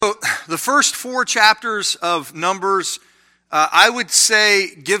The first 4 chapters of Numbers, I would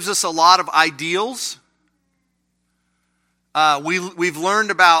say, gives us a lot of ideals. We've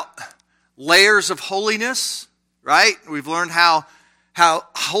learned about layers of holiness, right? We've learned how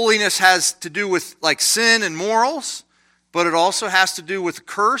holiness has to do with like sin and morals, but it also has to do with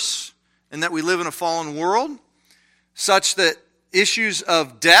curse and that we live in a fallen world, such that issues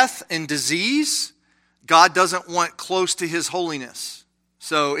of death and disease, God doesn't want close to his holiness.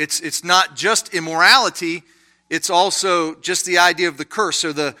 So it's not just immorality, it's also just the idea of the curse.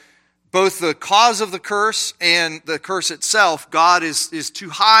 So both the cause of the curse and the curse itself, God is too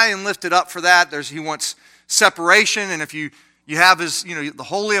high and lifted up for that. He wants separation, and if you have his, the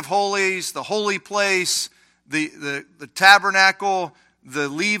Holy of Holies, the holy place, the tabernacle, the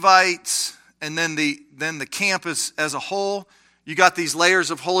Levites, and then the camp as a whole. You got these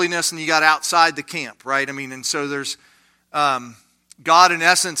layers of holiness, and you got outside the camp, right? I mean, and so there's God in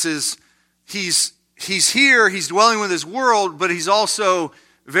essence he's here, he's dwelling with his world, but he's also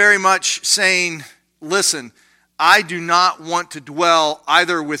very much saying, listen, I do not want to dwell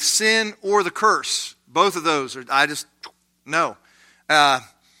either with sin or the curse. Both of those no.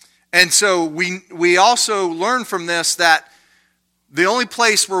 And so we also learn from this that the only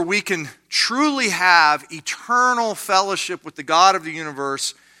place where we can truly have eternal fellowship with the God of the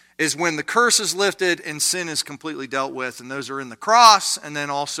universe is when the curse is lifted and sin is completely dealt with. And those are in the cross, and then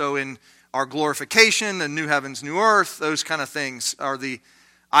also in our glorification, the new heavens, new earth. Those kind of things are the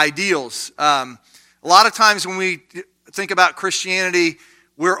ideals. A lot of times when we think about Christianity,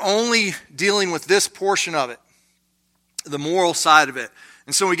 we're only dealing with this portion of it, the moral side of it.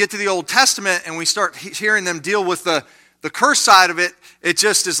 And so when we get to the Old Testament and we start hearing them deal with the curse side of it, it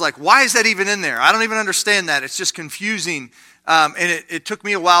just is like, why is that even in there? I don't even understand that. It's just confusing. And it took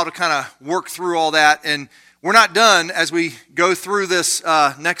me a while to kind of work through all that. And we're not done. As we go through this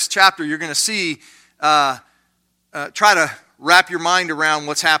next chapter, you're going to see, try to wrap your mind around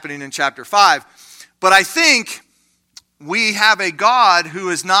what's happening in chapter 5. But I think we have a God who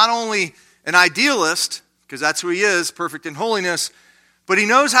is not only an idealist, because that's who he is, perfect in holiness, but he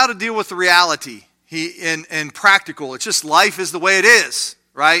knows how to deal with the reality. And practical. It's just life is the way it is,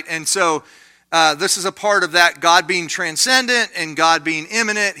 right? And so this is a part of that, God being transcendent and God being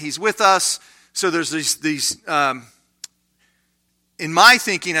immanent. He's with us. So there's these in my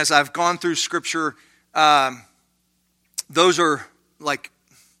thinking, as I've gone through Scripture, those are like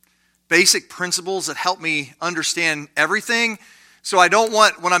basic principles that help me understand everything. So I don't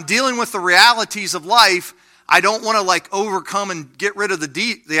want, when I'm dealing with the realities of life, I don't want to like overcome and get rid of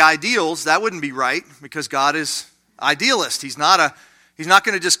the ideals. That wouldn't be right, because God is idealist. He's not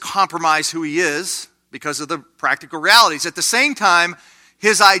going to just compromise who he is because of the practical realities. At the same time,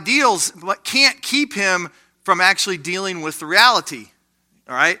 his ideals can't keep him from actually dealing with the reality.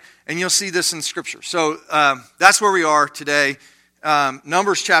 All right? And you'll see this in Scripture. So that's where we are today.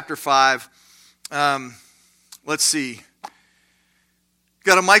 Numbers chapter 5. Let's see.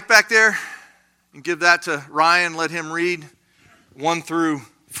 Got a mic back there? And give that to Ryan. Let him read 1 through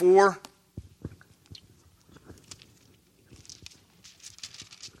 4.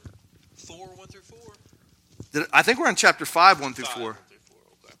 Four, 1 through 4. I think we're on chapter 5, 1 through 4. 1 through 4,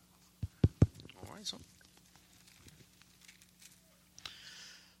 okay. All right, so.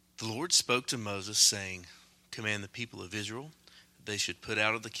 The Lord spoke to Moses, saying, "Command the people of Israel that they should put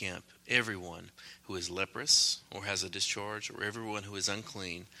out of the camp everyone who is leprous or has a discharge, or everyone who is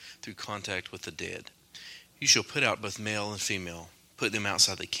unclean through contact with the dead. You shall put out both male and female, put them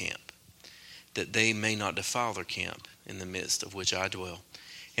outside the camp, that they may not defile their camp in the midst of which I dwell."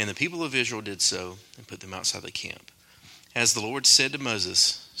 And the people of Israel did so, and put them outside the camp. As the Lord said to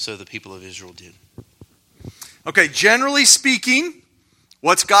Moses, so the people of Israel did. Okay, generally speaking,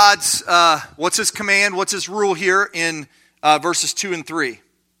 what's his command, what's his rule here in verses 2 and 3?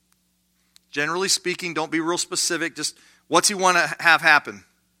 Generally speaking, don't be real specific. Just what's he want to have happen?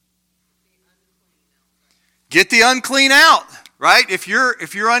 Get the unclean out, right? If you're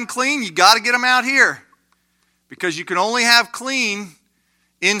unclean, you got to get them out here, because you can only have clean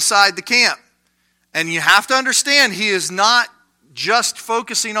inside the camp. And you have to understand, he is not just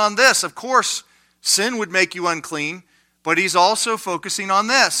focusing on this. Of course, sin would make you unclean, but he's also focusing on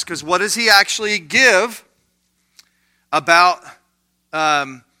this, because what does he actually give about?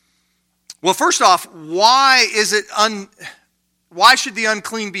 Well, first off, why should the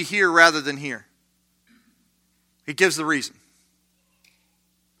unclean be here rather than here? He gives the reason.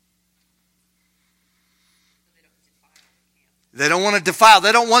 They don't want to defile.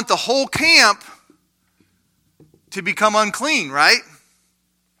 They don't want the whole camp to become unclean, right?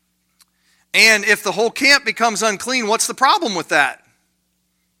 And if the whole camp becomes unclean, what's the problem with that?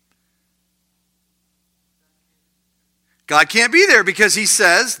 God can't be there because he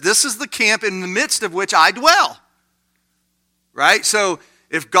says, this is the camp in the midst of which I dwell. Right? So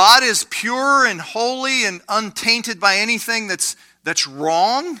if God is pure and holy and untainted by anything that's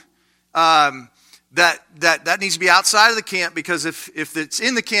wrong, that needs to be outside of the camp, because if it's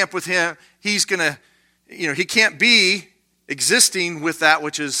in the camp with him, he's going to, he can't be existing with that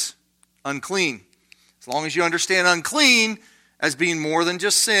which is unclean. As long as you understand unclean as being more than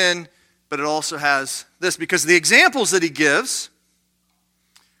just sin, but it also has this, because the examples that he gives,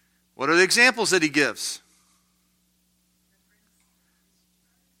 what are the examples that he gives?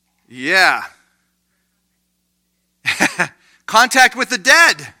 Yeah. Contact with the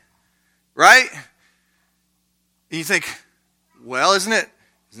dead, right? And you think, well, isn't it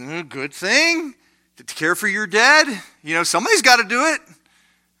a good thing to care for your dead? Somebody's got to do it,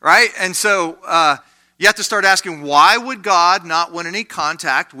 right? And so you have to start asking, why would God not want any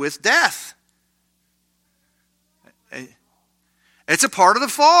contact with death? It's a part of the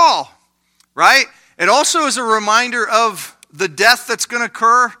fall, right? It also is a reminder of the death that's going to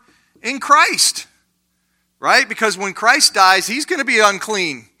occur in Christ, right? Because when Christ dies, he's going to be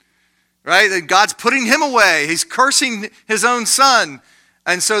unclean, right? And God's putting him away. He's cursing his own son.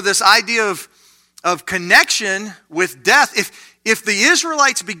 And so this idea of connection with death, if the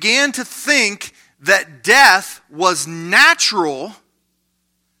Israelites began to think that death was natural,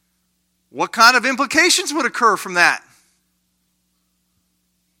 what kind of implications would occur from that?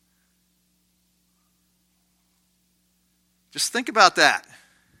 Just think about that.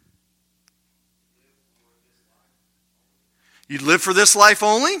 You'd live for this life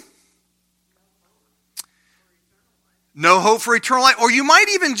only? No hope for eternal life? Or you might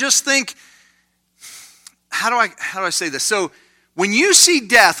even just think, how do I say this? So when you see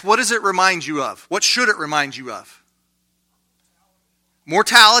death, what does it remind you of? What should it remind you of?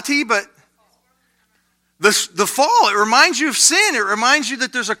 Mortality, but the fall. It reminds you of sin. It reminds you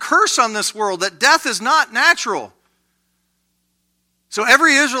that there's a curse on this world, that death is not natural. So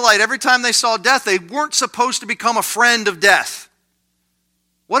every Israelite, every time they saw death, they weren't supposed to become a friend of death.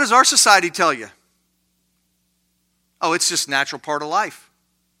 What does our society tell you? Oh, it's just a natural part of life.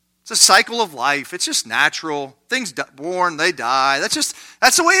 It's a cycle of life. It's just natural. Things born, they die. That's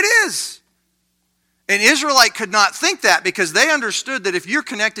the way it is. An Israelite could not think that, because they understood that if you're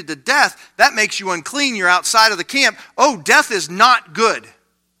connected to death, that makes you unclean. You're outside of the camp. Oh, death is not good.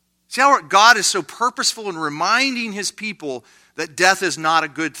 See how God is so purposeful in reminding his people that death is not a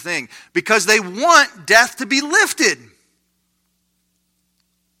good thing, because they want death to be lifted. There's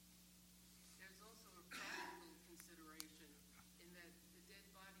also a practical consideration in that the dead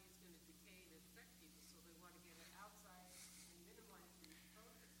body is going to decay and infect people, so they want to get it outside and minimize the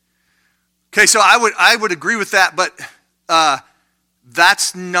exposure. Okay, so I would agree with that, but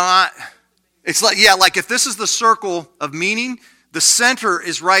that's not. It's like if this is the circle of meaning, the center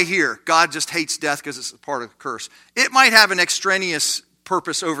is right here. God just hates death because it's a part of the curse. It might have an extraneous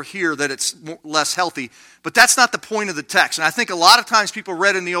purpose over here that it's less healthy, but that's not the point of the text. And I think a lot of times people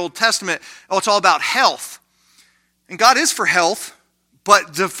read in the Old Testament, it's all about health. And God is for health,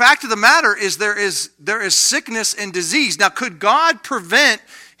 but the fact of the matter is there is sickness and disease. Now, could God prevent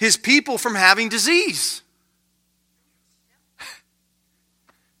his people from having disease?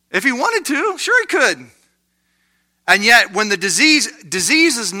 If he wanted to, sure he could. And yet, when the disease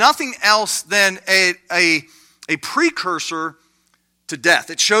is nothing else than a precursor to death.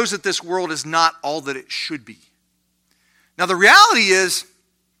 It shows that this world is not all that it should be. Now, the reality is,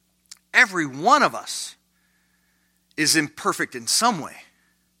 every one of us is imperfect in some way.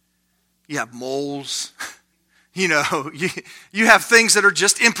 You have moles. You have things that are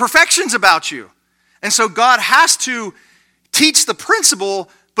just imperfections about you. And so God has to teach the principle,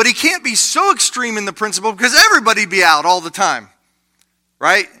 but he can't be so extreme in the principle because everybody'd be out all the time,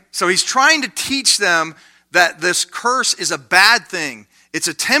 right? So he's trying to teach them that this curse is a bad thing. It's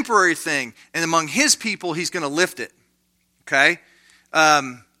a temporary thing. And among his people, he's going to lift it, okay?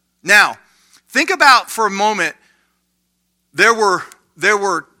 Now, think about for a moment, there were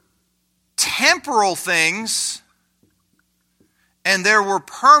temporal things and there were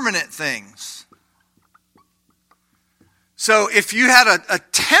permanent things. So if you had a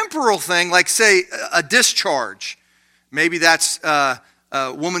temporal thing, like say a discharge, maybe that's a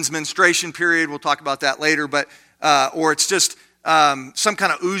woman's menstruation period, we'll talk about that later, but or it's just some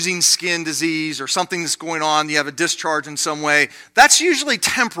kind of oozing skin disease or something that's going on, you have a discharge in some way, that's usually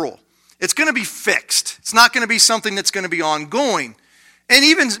temporal. It's going to be fixed. It's not going to be something that's going to be ongoing. And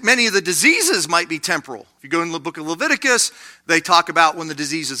even many of the diseases might be temporal. If you go in the book of Leviticus, they talk about when the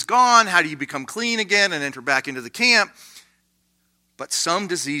disease is gone, how do you become clean again and enter back into the camp. But some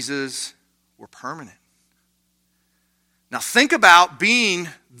diseases were permanent. Now think about being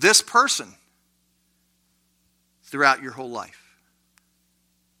this person throughout your whole life.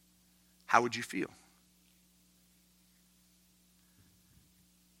 How would you feel?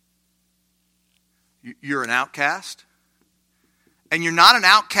 You're an outcast. And you're not an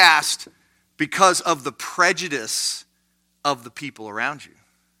outcast because of the prejudice of the people around you.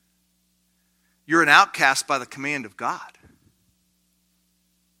 You're an outcast by the command of God.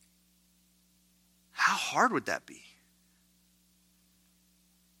 How hard would that be?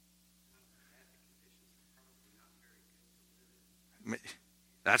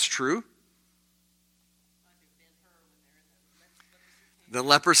 That's true. The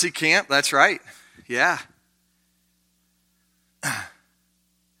leprosy camp, that's right. Yeah.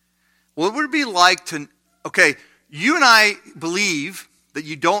 What would it be like to, okay, you and I believe that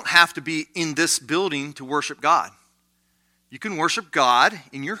you don't have to be in this building to worship God. You can worship God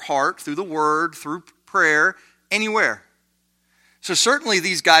in your heart, through the word, through prayer, anywhere. So certainly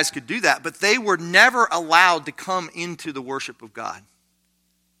these guys could do that, but they were never allowed to come into the worship of God.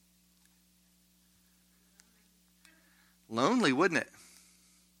 Lonely, wouldn't it?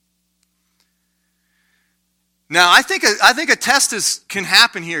 Now, I think a test can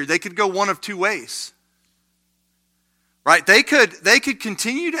happen here. They could go one of two ways. Right? They could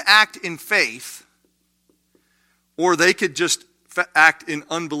continue to act in faith, or they could just act in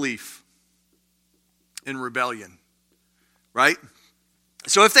unbelief, in rebellion. Right?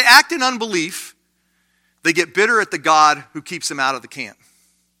 So if they act in unbelief, they get bitter at the God who keeps them out of the camp.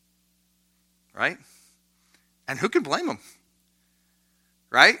 Right? And who can blame them?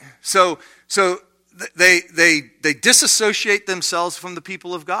 Right? So they disassociate themselves from the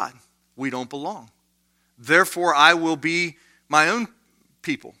people of God. We don't belong. Therefore, I will be my own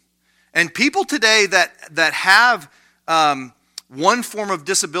people. And people today that have one form of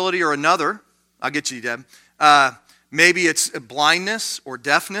disability or another, I'll get you, Deb. Maybe it's blindness or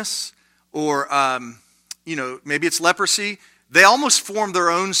deafness, or maybe it's leprosy. They almost form their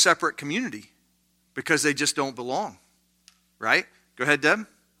own separate community because they just don't belong. Right? Go ahead, Deb.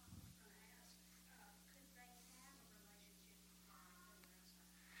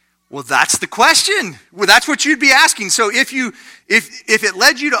 Well, that's the question. Well, that's what you'd be asking. So if it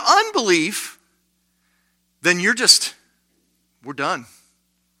led you to unbelief, then we're done.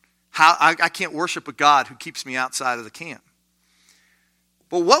 I can't worship a God who keeps me outside of the camp.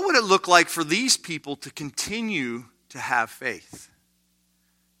 But what would it look like for these people to continue to have faith?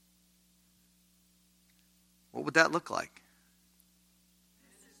 What would that look like?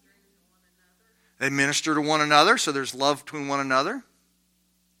 They minister to one another, so there's love between one another.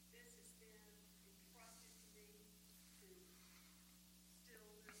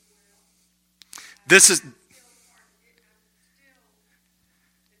 This is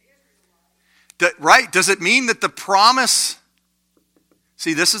right. Does it mean that the promise?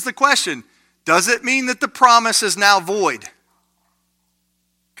 See, this is the question. Does it mean that the promise is now void?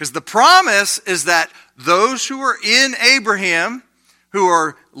 Because the promise is that those who are in Abraham, who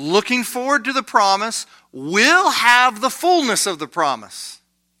are looking forward to the promise, will have the fullness of the promise.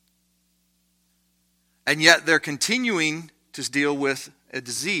 And yet they're continuing to deal with a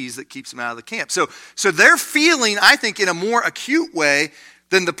disease that keeps them out of the camp. So they're feeling, I think, in a more acute way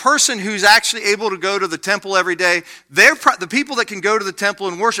than the person who's actually able to go to the temple every day. The people that can go to the temple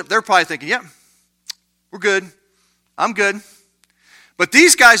and worship, they're probably thinking, yep, we're good. I'm good. But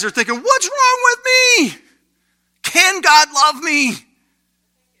these guys are thinking, what's wrong with me? Can God love me?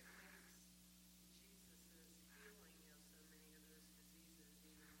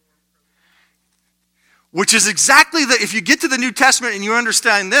 Which is exactly if you get to the New Testament and you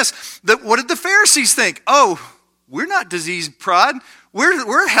understand this, that what did the Pharisees think? Oh, we're not disease-prone.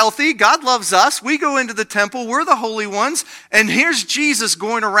 We're healthy. God loves us. We go into the temple. We're the holy ones. And here's Jesus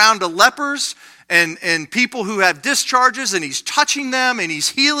going around to lepers and people who have discharges, and he's touching them and he's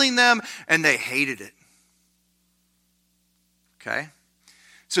healing them, and they hated it. Okay?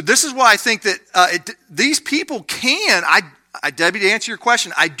 So this is why I think that these people can, Debbie, to answer your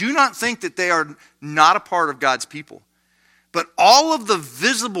question, I do not think that they are not a part of God's people. But all of the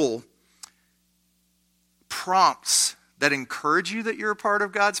visible prompts that encourage you that you're a part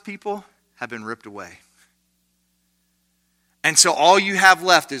of God's people have been ripped away. And so all you have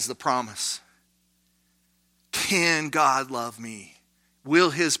left is the promise. Can God love me?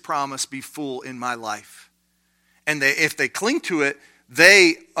 Will his promise be full in my life? And if they cling to it,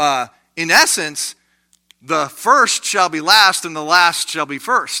 they, in essence, the first shall be last and the last shall be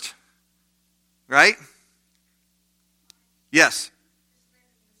first. Right? Yes.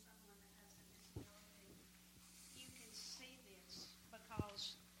 You can see this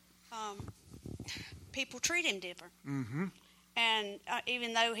because people treat him different. Mm-hmm. And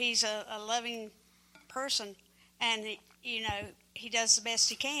even though he's a loving person, and he does the best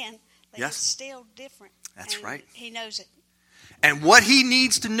he can, but Yes. it's still different. That's and right. He knows it. And what he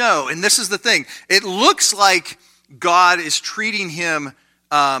needs to know, and this is the thing, it looks like God is treating him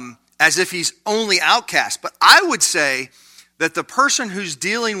as if he's only outcast. But I would say that the person who's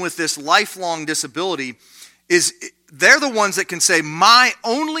dealing with this lifelong disability they're the ones that can say, my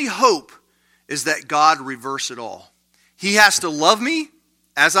only hope is that God reverse it all. He has to love me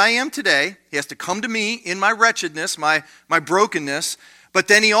as I am today. He has to come to me in my wretchedness, my brokenness. But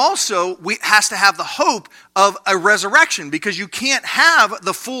then he also has to have the hope of a resurrection, because you can't have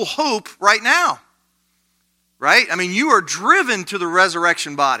the full hope right now. Right? I mean, you are driven to the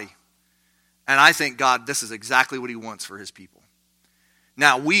resurrection body. And I think God, this is exactly what he wants for his people.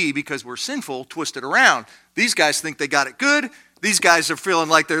 Now we, because we're sinful, twist it around. These guys think they got it good. These guys are feeling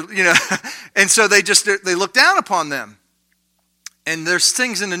like they're, and so they look down upon them. And there's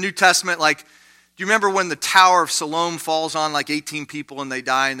things in the New Testament like, do you remember when the Tower of Siloam falls on like 18 people and they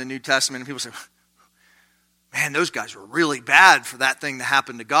die in the New Testament? And people say, man, those guys were really bad for that thing to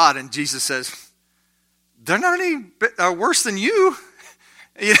happen to God. And Jesus says, they're not any worse than you.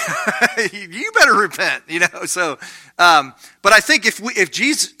 You better repent. So, but I think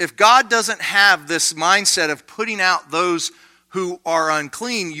if God doesn't have this mindset of putting out those who are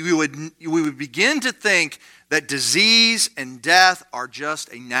unclean, we would begin to think that disease and death are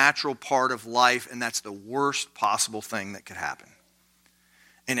just a natural part of life, and that's the worst possible thing that could happen.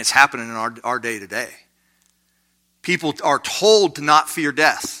 And it's happening in our day to day. People are told to not fear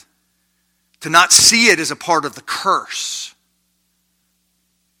death, to not see it as a part of the curse.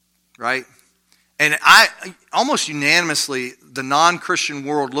 Right? And almost unanimously, the non-Christian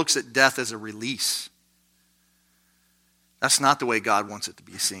world looks at death as a release. That's not the way God wants it to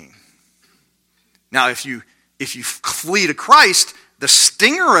be seen. Now, if you flee to Christ, the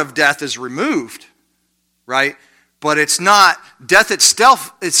stinger of death is removed, right? But it's not, death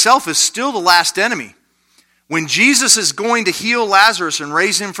itself is still the last enemy. When Jesus is going to heal Lazarus and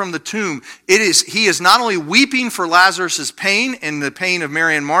raise him from the tomb, he is not only weeping for Lazarus' pain and the pain of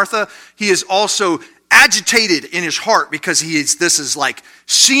Mary and Martha, he is also agitated in his heart, because this is like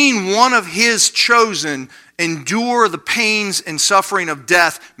seeing one of his chosen endure the pains and suffering of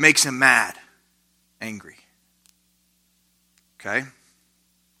death makes him mad, angry. Okay?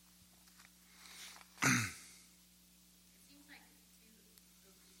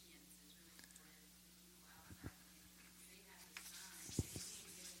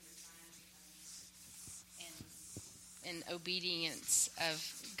 And obedience of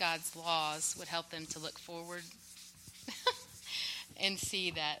God's laws would help them to look forward and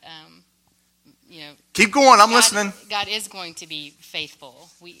see that, keep going. I'm listening. God is going to be faithful.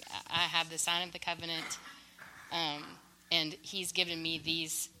 I have the sign of the covenant, and He's given me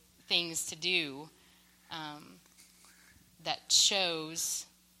these things to do that shows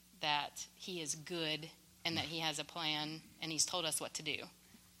that He is good and that He has a plan, and He's told us what to do.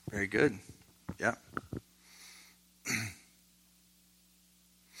 Very good. Yeah.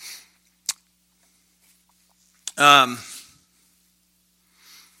 It might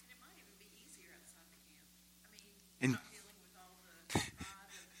even be easier outside the camp. I mean, not dealing with all the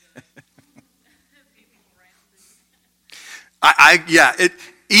people around it.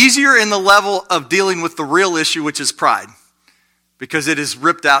 Easier in the level of dealing with the real issue, which is pride, because it has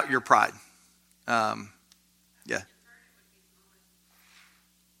ripped out your pride.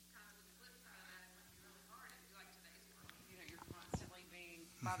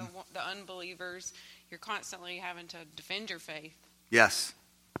 By the unbelievers, you're constantly having to defend your faith. Yes.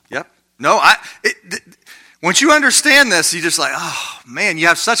 Yep. No, once you understand this, you're just like, oh man, you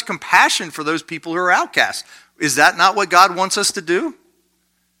have such compassion for those people who are outcasts. Is that not what God wants us to do?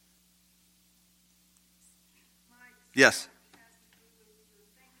 Yes.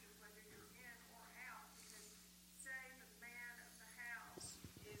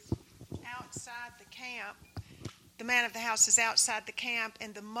 The man of the house is outside the camp,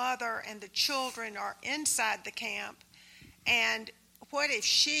 and the mother and the children are inside the camp. And what if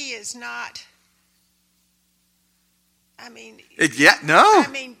she is not? I mean,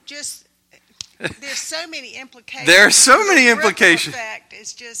 just there's so many implications. There are so many implications. The ripple effect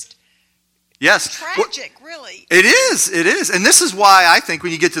is just tragic, really. It is, and this is why I think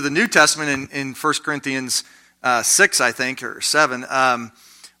when you get to the New Testament in 1 Corinthians 6, I think, or 7,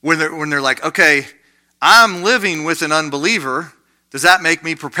 when they're like, okay, I'm living with an unbeliever. Does that make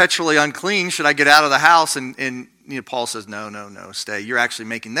me perpetually unclean? Should I get out of the house? And Paul says, no, stay. You're actually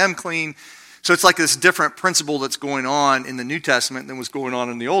making them clean. So it's like this different principle that's going on in the New Testament than was going on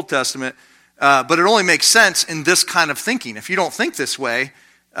in the Old Testament. But it only makes sense in this kind of thinking. If you don't think this way,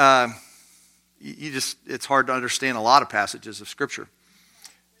 it's hard to understand a lot of passages of Scripture.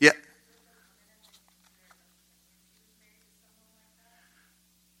 Yeah.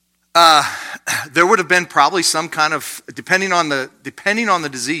 There would have been probably some kind of, depending on the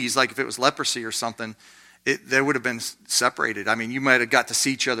disease, like if it was leprosy or something, they would have been separated. I mean, you might have got to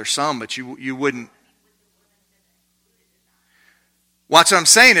see each other some, but you wouldn't. Watch what I'm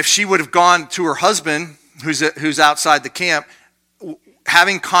saying. If she would have gone to her husband, who's outside the camp,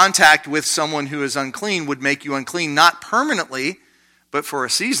 having contact with someone who is unclean would make you unclean, not permanently, but for a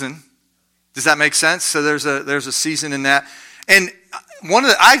season. Does that make sense? So there's a season in that. And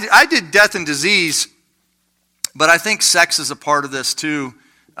I did death and disease, but I think sex is a part of this too.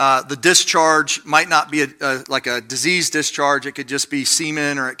 The discharge might not be like a disease discharge. It could just be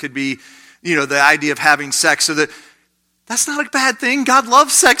semen, or it could be, the idea of having sex. So that's not a bad thing. God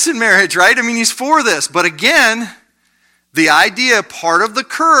loves sex in marriage, right? I mean, he's for this. But again, the idea, part of the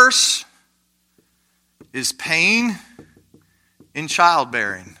curse, is pain in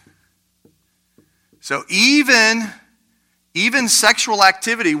childbearing. So even sexual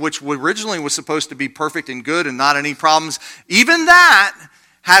activity, which originally was supposed to be perfect and good and not any problems, even that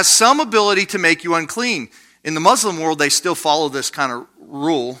has some ability to make you unclean. In the Muslim world, they still follow this kind of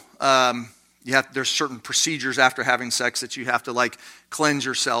rule. There's certain procedures after having sex that you have to cleanse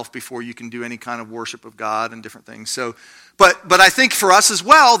yourself before you can do any kind of worship of God and different things. So, but I think for us as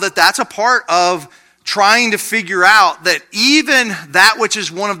well, that's a part of trying to figure out that even that which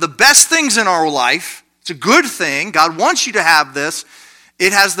is one of the best things in our life, it's a good thing, God wants you to have this,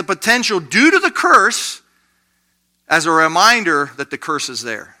 it has the potential, due to the curse, as a reminder that the curse is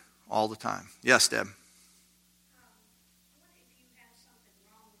there all the time. Yes, Deb?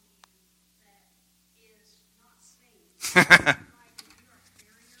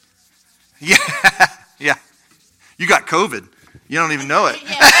 Yeah. You got COVID. You don't even know it.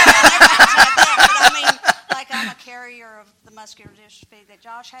 Yeah, I mean, I'm a carrier of the muscular dystrophy that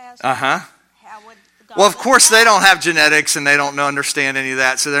Josh has. Uh-huh. How would God Well, of course, they don't have genetics and they don't understand any of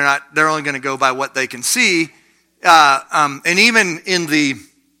that, so they're only going to go by what they can see. And even in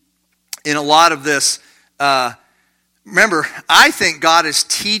a lot of this, remember, I think God is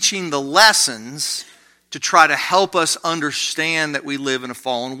teaching the lessons to try to help us understand that we live in a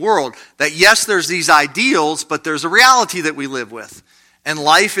fallen world. That yes, there's these ideals, but there's a reality that we live with. And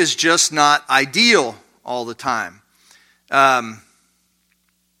life is just not ideal all the time.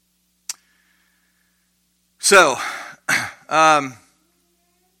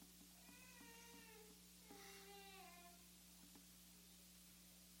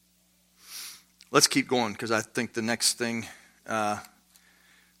 Let's keep going, because I think the next thing,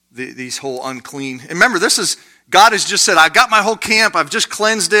 these whole unclean. And remember, God has just said, I've got my whole camp, I've just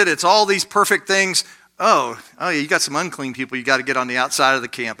cleansed it, it's all these perfect things. Oh yeah, you got some unclean people you got to get on the outside of the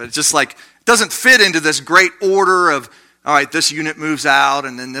camp. It's just it doesn't fit into this great order of, all right, this unit moves out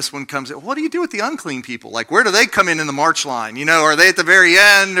and then this one comes in. What do you do with the unclean people? Where do they come in the march line? Are they at the very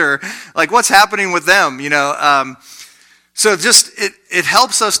end, or what's happening with them? So just it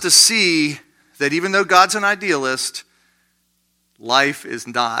helps us to see that even though God's an idealist, life is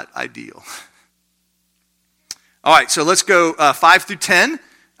not ideal. All right, so let's go 5 through 10.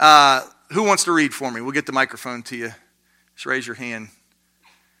 Who wants to read for me? We'll get the microphone to you. Just raise your hand.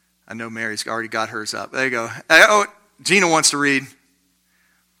 I know Mary's already got hers up. There you go. Oh, Gina wants to read.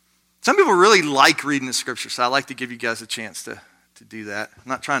 Some people really like reading the scripture, so I like to give you guys a chance to do that. I'm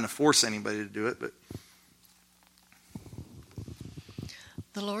not trying to force anybody to do it, but.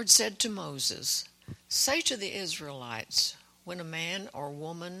 The Lord said to Moses, "Say to the Israelites, when a man or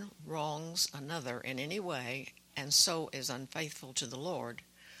woman wrongs another in any way and so is unfaithful to the Lord,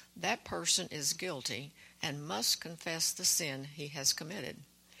 that person is guilty and must confess the sin he has committed.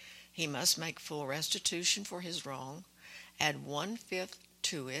 He must make full restitution for his wrong, add 1/5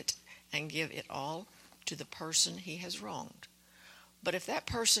 to it, and give it all to the person he has wronged. But if that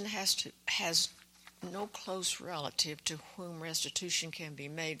person has no close relative to whom restitution can be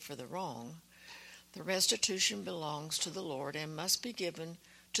made for the wrong, the restitution belongs to the Lord and must be given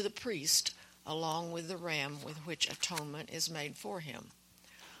to the priest along with the ram with which atonement is made for him.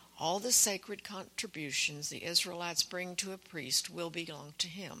 All the sacred contributions the Israelites bring to a priest will belong to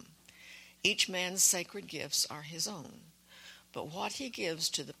him. Each man's sacred gifts are his own, but what he gives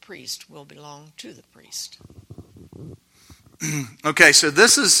to the priest will belong to the priest." Okay, so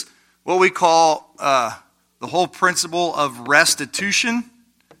this is what we call the whole principle of restitution.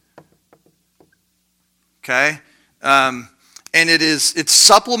 Okay, and it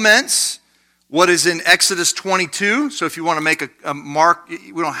supplements what is in Exodus 22. So if you want to make a mark,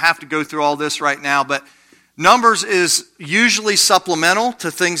 we don't have to go through all this right now, but Numbers is usually supplemental to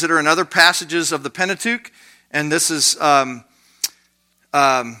things that are in other passages of the Pentateuch, and this is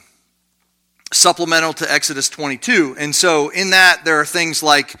supplemental to Exodus 22. And so in that, there are things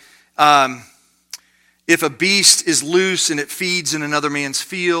like if a beast is loose and it feeds in another man's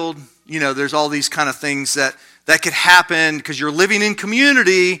field, there's all these kind of things that could happen because you're living in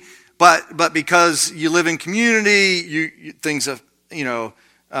community, but because you live in community, things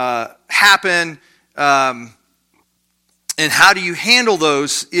happen. And how do you handle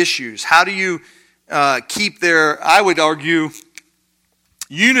those issues? How do you keep their, I would argue,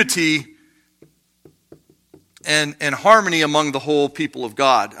 unity and harmony among the whole people of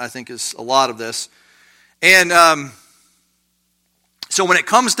God, I think is a lot of this. And so when it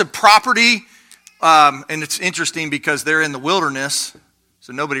comes to property, and it's interesting because they're in the wilderness,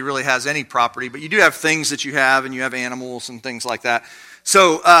 so nobody really has any property, but you do have things that you have, and you have animals and things like that.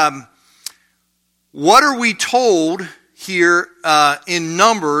 So what are we told here in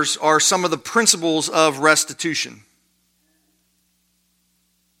Numbers are some of the principles of restitution?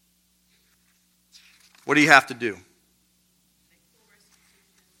 What do you have to do?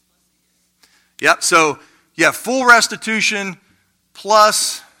 Yep, so you have full restitution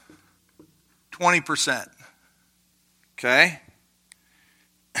plus 20%. Okay?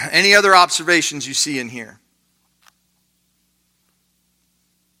 Any other observations you see in here?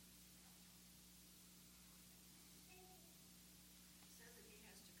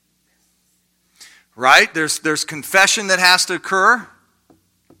 Right? There's confession that has to occur.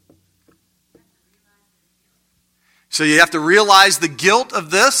 So you have to realize the guilt of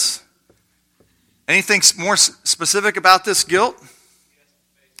this. Anything more specific about this guilt?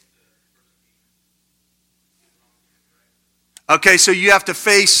 Okay, so you have to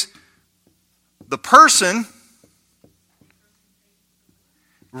face the person.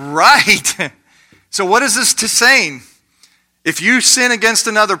 Right. So what is this saying? If you sin against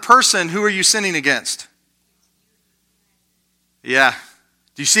another person, who are you sinning against? Yeah.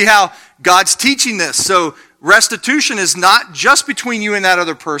 Do you see how God's teaching this? So restitution is not just between you and that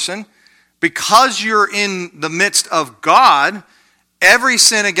other person. Because you're in the midst of God, every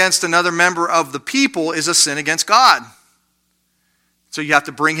sin against another member of the people is a sin against God. So you have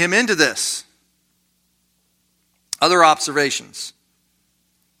to bring him into this. Other observations.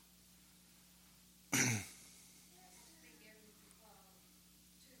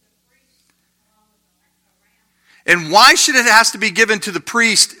 And why should it has to be given to the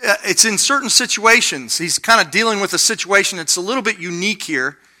priest? It's in certain situations. He's kind of dealing with a situation that's a little bit unique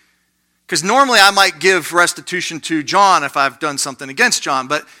here. Because normally I might give restitution to John if I've done something against John.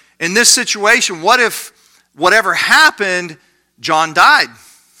 But in this situation, what if whatever happened, John died?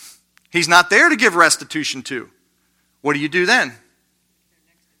 He's not there to give restitution to. What do you do then?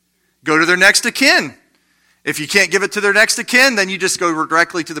 Go to their next of kin. If you can't give it to their next of kin, then you just go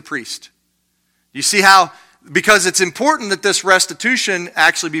directly to the priest. You see how, because it's important that this restitution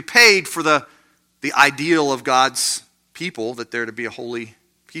actually be paid for the ideal of God's people, that they're to be a holy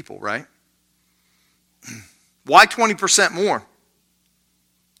people, right? Why 20% more?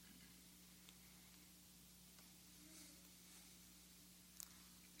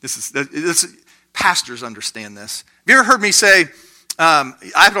 This pastors understand this. Have you ever heard me say,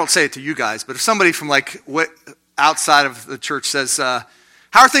 I don't say it to you guys, but if somebody from outside of the church says, how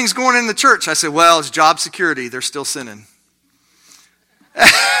are things going in the church? I say, well, it's job security. They're still sinning.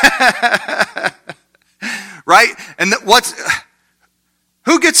 Right? And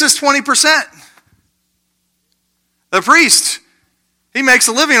who gets this 20%? The priest. He makes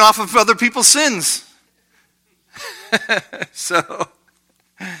a living off of other people's sins. So,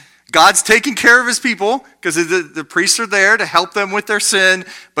 God's taking care of his people because the priests are there to help them with their sin,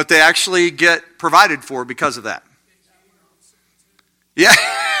 but they actually get provided for because of that. Yeah.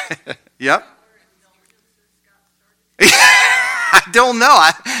 Yep. I don't know.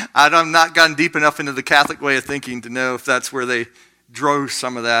 I've not gotten deep enough into the Catholic way of thinking to know if that's where they drove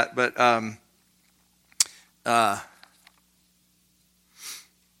some of that, but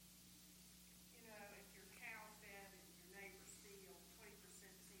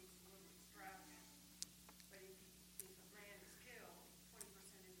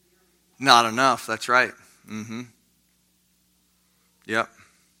not enough, that's right. Mm-hmm. Yep.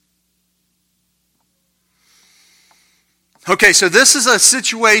 Okay, so this is a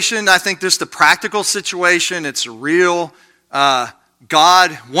situation, I think this is the practical situation. It's real.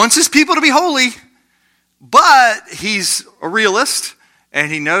 God wants his people to be holy, but he's a realist, And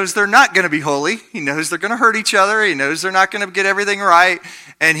he knows they're not going to be holy. He knows they're going to hurt each other. He knows they're not going to get everything right.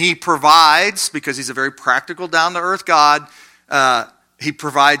 And he provides, because he's a very practical, down-to-earth God, he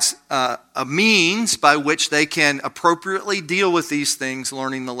provides a means by which they can appropriately deal with these things,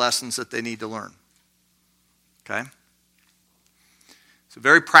 learning the lessons that they need to learn. Okay? So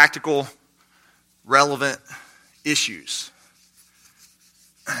very practical, relevant issues.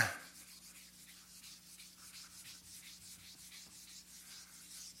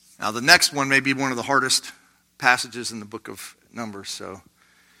 Now, the next one may be one of the hardest passages in the book of Numbers. So,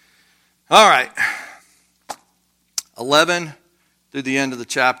 all right. 11 through the end of the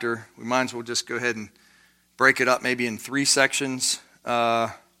chapter. We might as well just go ahead and break it up maybe in 3 sections. Do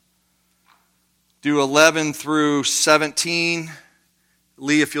 11 through 17.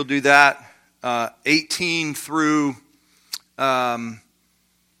 Lee, if you'll do that. 18 through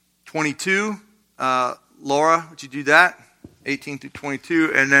 22. Laura, would you do that? 18 through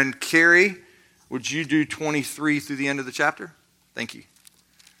 22. And then Carrie, would you do 23 through the end of the chapter? Thank you.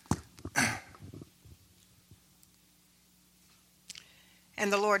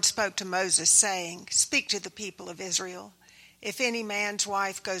 And the Lord spoke to Moses, saying, Speak to the people of Israel. If any man's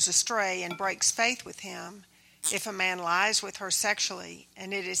wife goes astray and breaks faith with him, if a man lies with her sexually,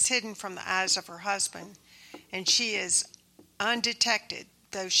 and it is hidden from the eyes of her husband, and she is undetected,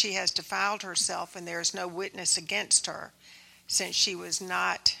 though she has defiled herself, and there is no witness against her, since she was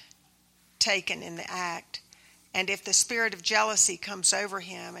not taken in the act. And if the spirit of jealousy comes over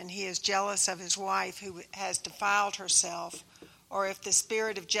him, and he is jealous of his wife who has defiled herself, or if the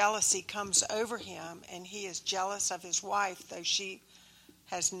spirit of jealousy comes over him, and he is jealous of his wife, though she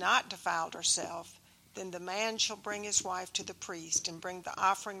has not defiled herself, then the man shall bring his wife to the priest, and bring the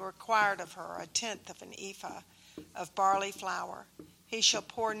offering required of her, 1/10 of an ephah of barley flour. He shall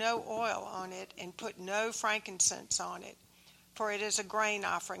pour no oil on it, and put no frankincense on it, for it is a grain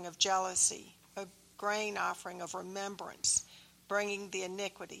offering of jealousy, a grain offering of remembrance, bringing the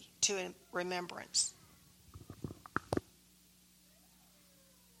iniquity to remembrance.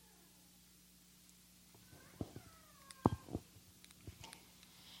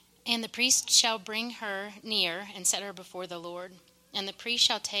 And the priest shall bring her near and set her before the Lord. And the priest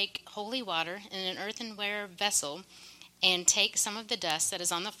shall take holy water in an earthenware vessel, and take some of the dust that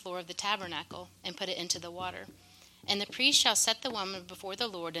is on the floor of the tabernacle, and put it into the water. And the priest shall set the woman before the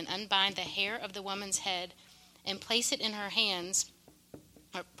Lord, and unbind the hair of the woman's head, and place in her hands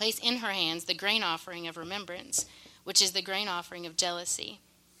the grain offering of remembrance, which is the grain offering of jealousy.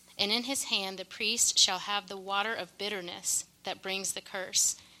 And in his hand the priest shall have the water of bitterness that brings the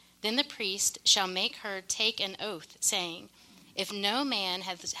curse. Then the priest shall make her take an oath, saying, If no man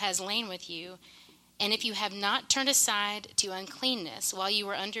has lain with you, and if you have not turned aside to uncleanness while you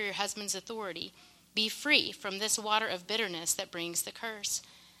were under your husband's authority, be free from this water of bitterness that brings the curse.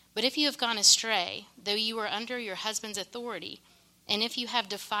 But if you have gone astray, though you were under your husband's authority, and if you have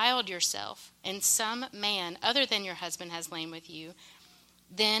defiled yourself, and some man other than your husband has lain with you,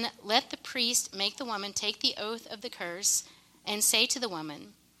 then let the priest make the woman take the oath of the curse, and say to the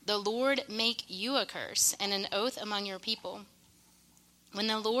woman, The Lord make you a curse, and an oath among your people. When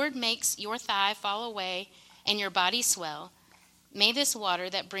the Lord makes your thigh fall away and your body swell, may this water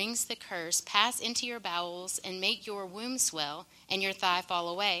that brings the curse pass into your bowels and make your womb swell and your thigh fall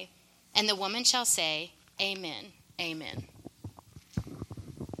away. And the woman shall say, Amen, amen.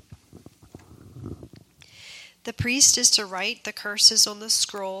 The priest is to write the curses on the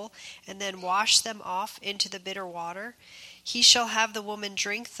scroll and then wash them off into the bitter water. He shall have the woman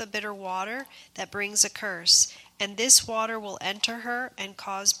drink the bitter water that brings a curse, and this water will enter her and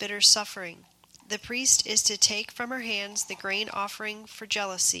cause bitter suffering. The priest is to take from her hands the grain offering for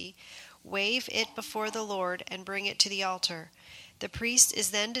jealousy, wave it before the Lord, and bring it to the altar. The priest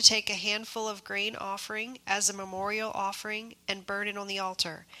is then to take a handful of grain offering as a memorial offering and burn it on the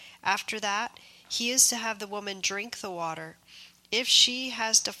altar. After that, he is to have the woman drink the water. If she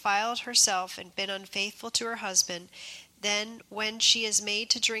has defiled herself and been unfaithful to her husband, then when she is made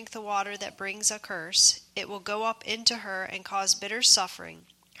to drink the water that brings a curse, it will go up into her and cause bitter suffering.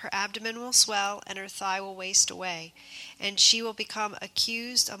 Her abdomen will swell and her thigh will waste away, and she will become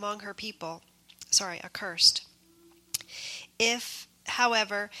accused among her people. Accursed. If,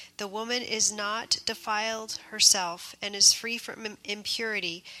 however, the woman is not defiled herself and is free from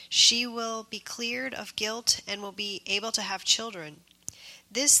impurity, she will be cleared of guilt and will be able to have children.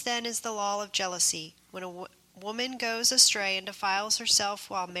 This then is the law of jealousy. When a woman goes astray and defiles herself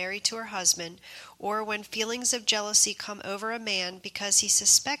while married to her husband, or when feelings of jealousy come over a man because he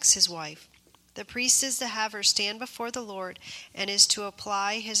suspects his wife, The priest is to have her stand before the Lord and is to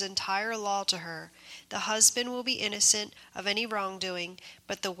apply his entire law to her. The husband will be innocent of any wrongdoing,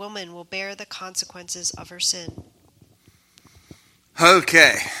 but the woman will bear the consequences of her sin.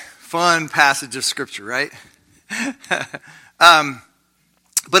 Okay, fun passage of Scripture, right?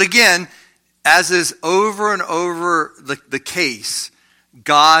 But again, as is over and over the case,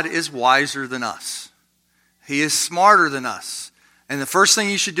 God is wiser than us. He is smarter than us. And the first thing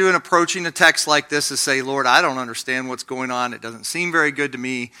you should do in approaching a text like this is say, Lord, I don't understand what's going on. It doesn't seem very good to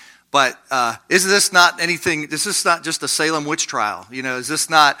me. But is this not anything, this is not just a Salem witch trial. Is this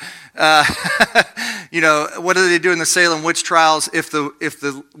not, what do they do in the Salem witch trials? If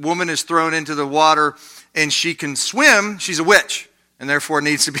the woman is thrown into the water and she can swim, she's a witch. And therefore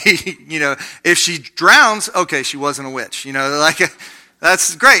needs to be, if she drowns, okay, she wasn't a witch.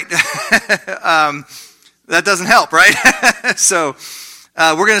 That's great. That doesn't help, right? So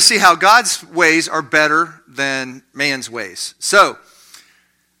we're going to see how God's ways are better than man's ways. So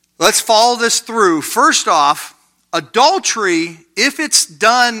let's follow this through. First off, adultery, if it's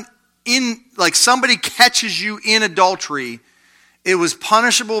done like somebody catches you in adultery, it was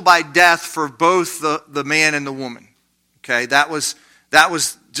punishable by death for both the man and the woman. Okay, that was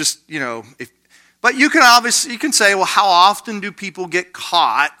just, but you can say, well, how often do people get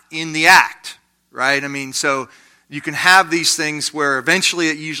caught in the act? Right? So you can have these things where eventually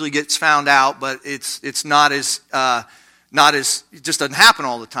it usually gets found out, but it's not as it just doesn't happen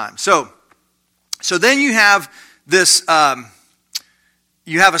all the time. So then you have this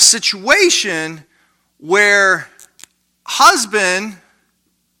you have a situation where husband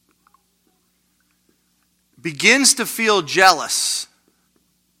begins to feel jealous,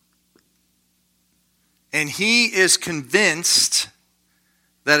 and he is convinced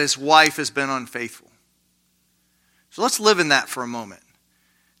that his wife has been unfaithful. So let's live in that for a moment.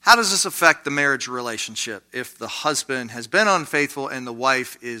 How does this affect the marriage relationship if the husband has been unfaithful and the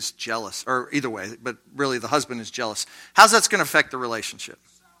wife is jealous? Or either way, but really the husband is jealous. How's that going to affect the relationship?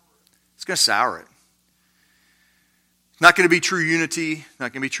 It's going to sour it. Not going to be true unity,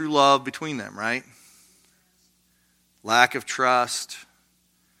 not going to be true love between them, right? Lack of trust.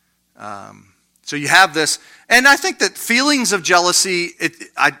 So you have this, and I think that feelings of jealousy,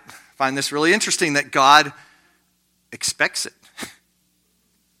 I find this really interesting that God expects it.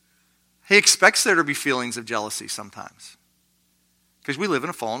 He expects there to be feelings of jealousy sometimes. Because we live in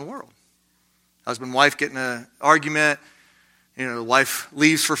a fallen world. Husband and wife get in an argument, the wife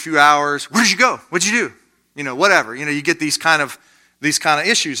leaves for a few hours. Where did you go? What did you do? Whatever. You get these kind of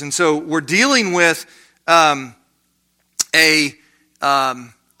issues. And so we're dealing with a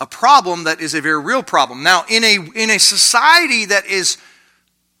problem that is a very real problem. Now, in a society that is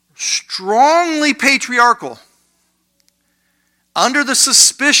strongly patriarchal, under the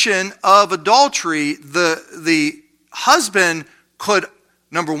suspicion of adultery, the husband could,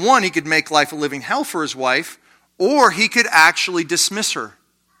 number one, he could make life a living hell for his wife, or he could actually dismiss her.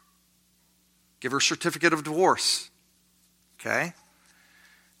 Give her a certificate of divorce. Okay?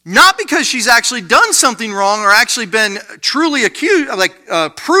 Not because she's actually done something wrong or actually been truly accused,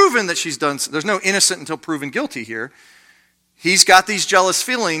 proven that she's done. There's no innocent until proven guilty here. He's got these jealous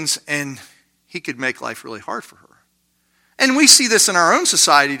feelings, and he could make life really hard for her. And we see this in our own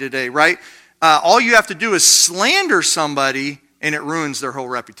society today, right? All you have to do is slander somebody, and it ruins their whole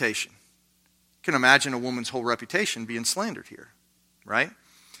reputation. You can imagine a woman's whole reputation being slandered here, right?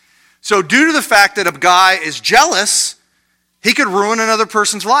 So due to the fact that a guy is jealous, he could ruin another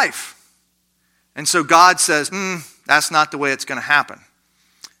person's life. And so God says, that's not the way it's going to happen.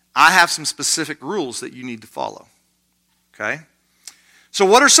 I have some specific rules that you need to follow. Okay? So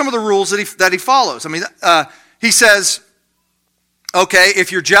what are some of the rules that he follows? He says, okay,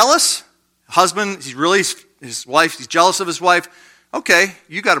 if you're jealous, husband, his wife, he's jealous of his wife, okay,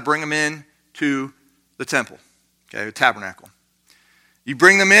 you got to bring them in to the temple, okay, the tabernacle. You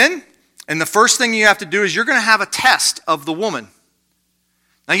bring them in, and the first thing you have to do is you're going to have a test of the woman.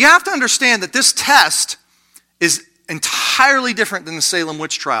 Now you have to understand that this test is entirely different than the Salem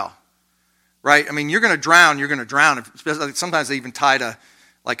witch trial, right? You're going to drown. Sometimes they even tied a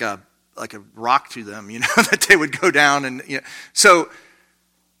rock to them, that they would go down and. So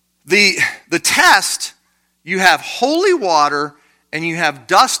the test, you have holy water and you have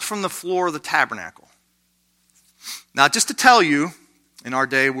dust from the floor of the tabernacle. Now, just to tell you, in our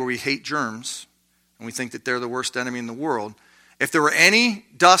day where we hate germs and we think that they're the worst enemy in the world, if there were any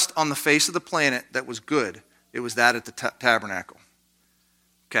dust on the face of the planet that was good, it was that at the tabernacle.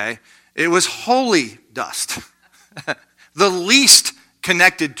 Okay? It was holy dust. The least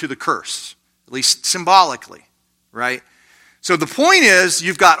connected to the curse, at least symbolically, right? So the point is,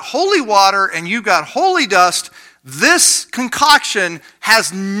 you've got holy water and you've got holy dust. This concoction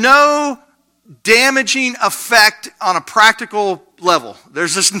has no damaging effect on a practical level.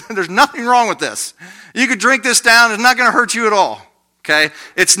 There's nothing wrong with this. You could drink this down. It's not going to hurt you at all. Okay?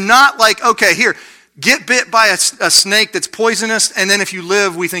 It's not like, okay, here, get bit by a snake that's poisonous, and then if you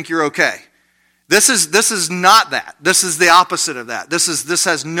live, we think you're okay. This is not that. This is the opposite of that. This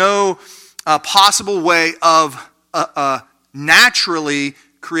has no possible way of naturally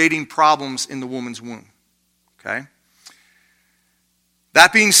creating problems in the woman's womb. Okay?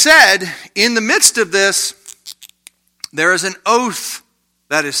 That being said, in the midst of this, there is an oath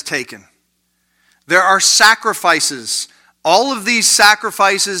that is taken. There are sacrifices. All of these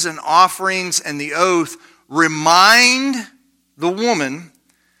sacrifices and offerings and the oath remind the woman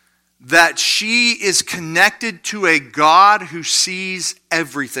that she is connected to a God who sees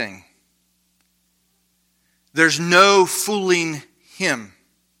everything. There's no fooling him.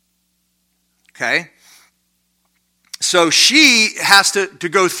 Okay? So she has to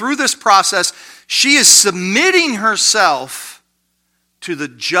go through this process. She is submitting herself to the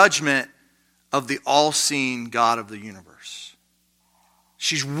judgment of the all-seeing God of the universe.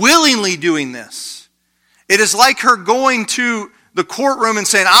 She's willingly doing this. It is like her going to the courtroom and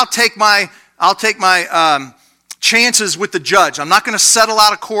saying, I'll take my chances with the judge. I'm not going to settle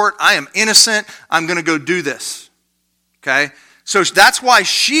out of court. I am innocent. I'm going to go do this. Okay? So that's why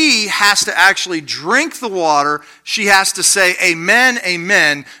she has to actually drink the water. She has to say, amen,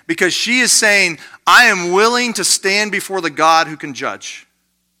 amen, because she is saying, I am willing to stand before the God who can judge.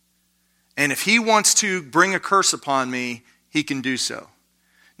 And if he wants to bring a curse upon me, he can do so.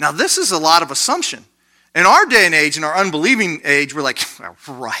 Now, this is a lot of assumption. In our day and age, in our unbelieving age, we're like, well,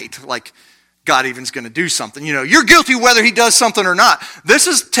 right, like God even's going to do something. You know, you're guilty whether he does something or not. This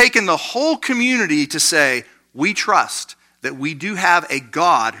has taken the whole community to say, we trust that we do have a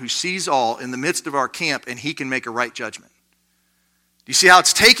God who sees all in the midst of our camp, and he can make a right judgment. Do you see how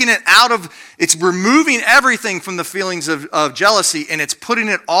it's taking it out of, it's removing everything from the feelings of jealousy, and it's putting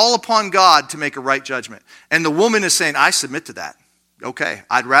it all upon God to make a right judgment. And the woman is saying, I submit to that. Okay,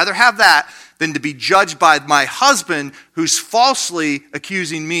 I'd rather have that than to be judged by my husband who's falsely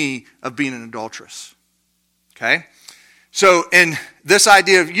accusing me of being an adulteress. Okay? So, in this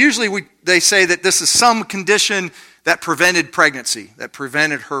idea of, usually they say that this is some condition that prevented pregnancy, that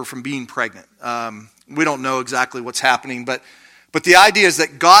prevented her from being pregnant. We don't know exactly what's happening, but the idea is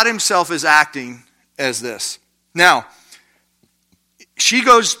that God himself is acting as this. Now, she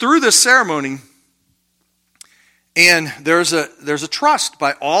goes through this ceremony, and there's a trust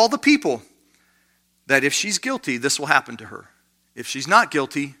by all the people that if she's guilty, this will happen to her. If she's not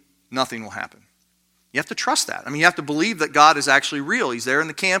guilty, nothing will happen. You have to trust that. I mean, you have to believe that God is actually real. He's there in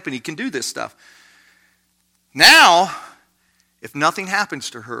the camp and he can do this stuff. Now, if nothing happens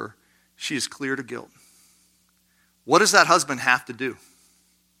to her, she is clear to guilt. What does that husband have to do?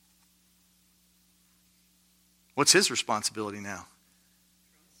 What's his responsibility now?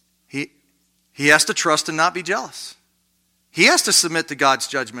 He has to trust and not be jealous. He has to submit to God's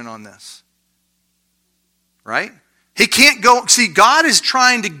judgment on this. Right? He can't go, see, God is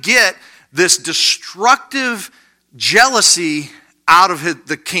trying to get this destructive jealousy out of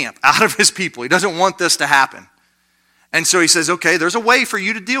the camp, out of his people. He doesn't want this to happen. And so he says, okay, there's a way for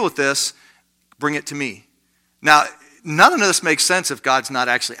you to deal with this. Bring it to me. Now, none of this makes sense if God's not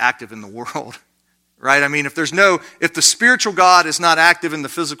actually active in the world. Right? I mean, if the spiritual God is not active in the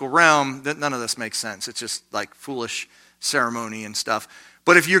physical realm, then none of this makes sense. It's just like foolish ceremony and stuff.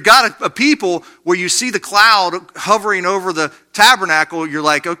 But if you've got a people where you see the cloud hovering over the tabernacle, you're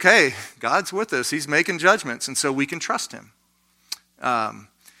like, okay, God's with us. He's making judgments, and so we can trust him.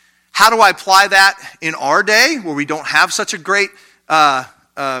 How do I apply that in our day where we don't have such a great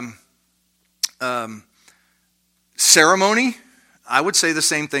ceremony? I would say the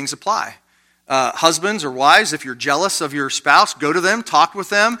same things apply. Husbands or wives, if you're jealous of your spouse, go to them, talk with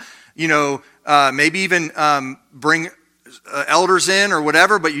them. You know, maybe even bring elders in or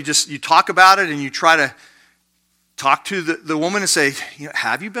whatever, but you talk about it and you try to talk to the woman and say, you know,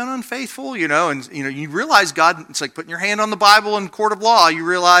 have you been unfaithful? You know, and you realize God, it's like putting your hand on the Bible in court of law. You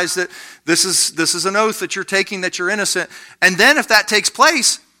realize that this is an oath that you're taking, that you're innocent. And then if that takes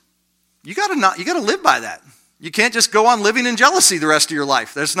place, you got to live by that. You can't just go on living in jealousy the rest of your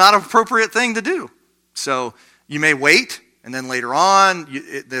life. That's not an appropriate thing to do. So you may wait, and then later on,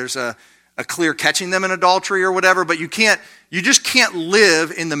 there's a clear catching them in adultery or whatever, but you just can't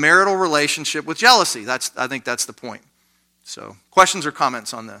live in the marital relationship with jealousy. I think that's the point. So, questions or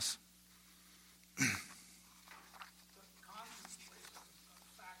comments on this?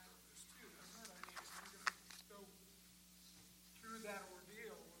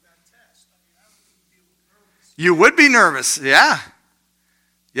 You would be nervous. Yeah.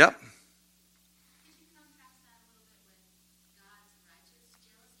 Yep.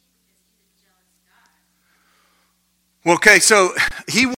 Well, okay, so he